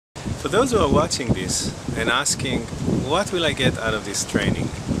For those who are watching this and asking, what will I get out of this training?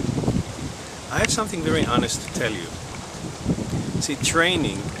 I have something very honest to tell you. See,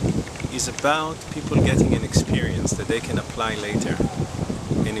 training is about people getting an experience that they can apply later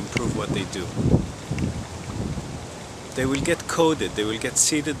and improve what they do. They will get coded, they will get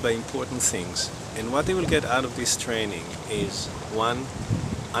seeded by important things. And what they will get out of this training is, one,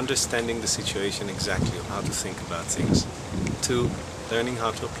 understanding the situation exactly of how to think about things. Two, learning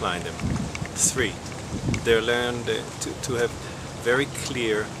how to apply them. Three, they learn to have very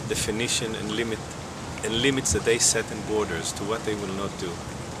clear definition and limits that they set and borders to what they will not do.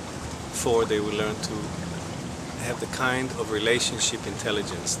 Four, they will learn to have the kind of relationship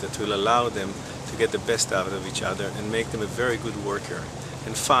intelligence that will allow them to get the best out of each other and make them a very good worker.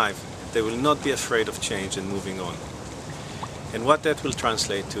 And five, they will not be afraid of change and moving on. And what that will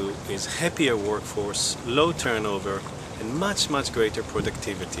translate to is happier workforce, low turnover, and much greater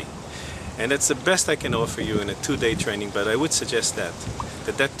productivity. And that's the best I can offer you in a 2-day training, but I would suggest that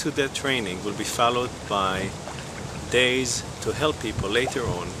 2-day training will be followed by days to help people later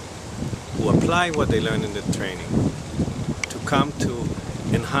on who apply what they learn in the training to come to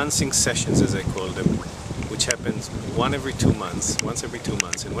enhancing sessions, as I call them, which happens once every 2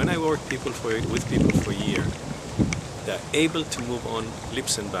 months. And when I work with people for a year, they're able to move on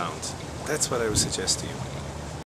leaps and bounds. That's what I would suggest to you.